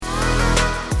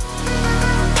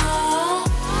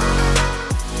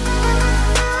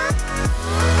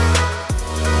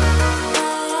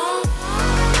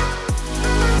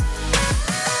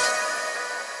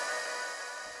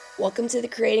Welcome to the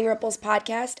Creating Ripples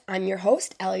podcast. I'm your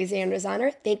host, Alexandra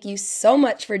Zahner. Thank you so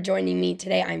much for joining me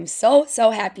today. I'm so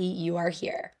happy you are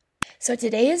here. So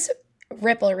today's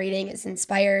ripple reading is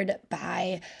inspired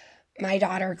by my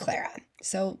daughter, Clara.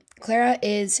 So Clara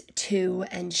is 2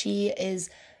 and she is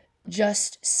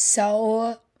just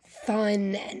so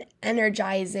fun and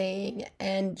energizing,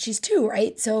 and she's 2,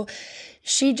 right? So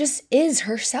she just is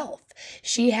herself.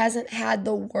 She hasn't had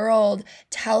the world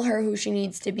tell her who she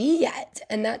needs to be yet.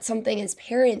 And that's something as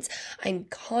parents, I'm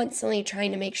constantly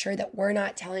trying to make sure that we're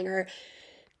not telling her,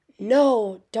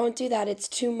 no, don't do that. It's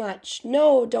too much.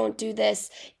 No, don't do this.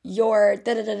 You're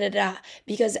da da da da da.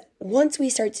 Because once we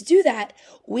start to do that,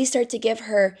 we start to give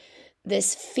her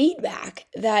this feedback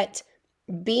that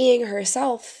being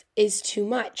herself is too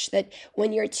much, that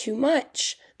when you're too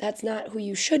much, that's not who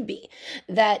you should be,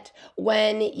 that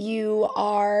when you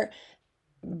are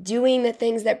doing the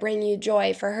things that bring you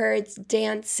joy, for her it's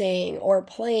dancing or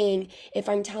playing, if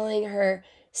I'm telling her,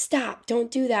 stop,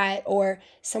 don't do that, or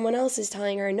someone else is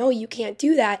telling her, no, you can't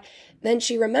do that, then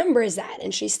she remembers that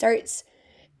and she starts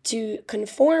to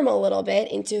conform a little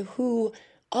bit into who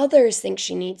others think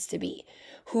she needs to be,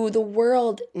 who the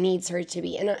world needs her to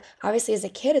be. And obviously as a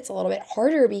kid, it's a little bit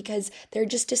harder because they're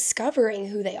just discovering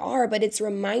who they are, but it's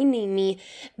reminding me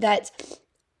that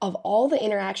of all the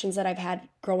interactions that I've had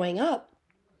growing up,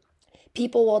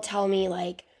 people will tell me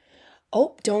like,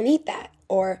 oh, don't eat that,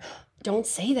 or don't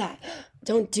say that,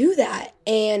 don't do that.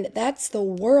 And that's the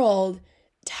world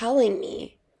telling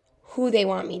me who they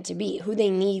want me to be, who they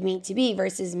need me to be,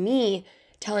 versus me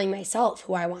telling myself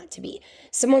who I want to be.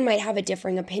 Someone might have a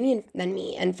differing opinion than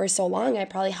me, and for so long I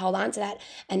probably held on to that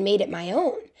and made it my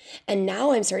own. And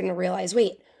now I'm starting to realize,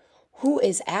 wait, who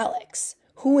is Alex?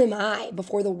 Who am I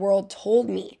before the world told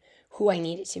me who I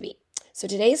needed to be? So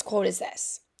today's quote is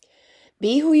this: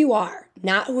 be who you are,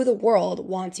 not who the world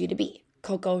wants you to be.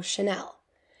 Coco Chanel.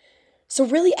 So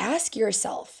really ask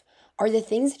yourself, are the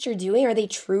things that you're doing, are they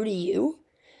true to you?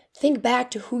 Think back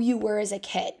to who you were as a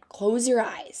kid. Close your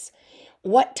eyes.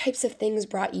 What types of things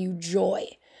brought you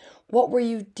joy? What were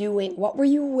you doing? What were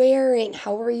you wearing?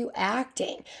 How were you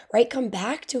acting? Right? Come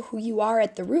back to who you are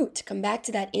at the root. Come back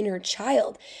to that inner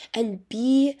child and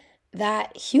be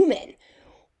that human.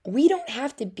 We don't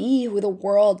have to be who the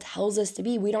world tells us to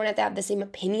be. We don't have to have the same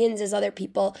opinions as other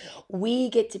people. We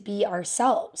get to be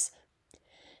ourselves.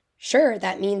 Sure,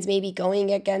 that means maybe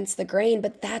going against the grain,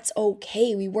 but that's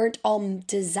okay. We weren't all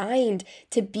designed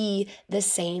to be the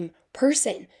same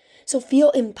person. So feel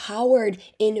empowered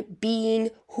in being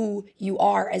who you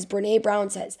are. As Brené Brown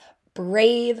says,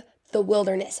 brave the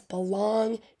wilderness,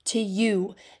 belong to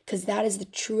you, because that is the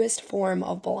truest form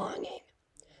of belonging.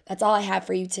 That's all I have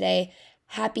for you today.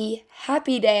 Happy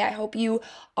day. I hope you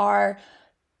are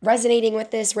resonating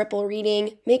with this ripple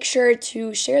reading. Make sure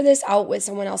to share this out with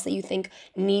someone else that you think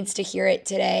needs to hear it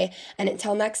today. And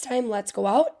until next time, let's go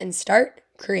out and start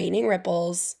creating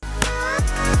ripples.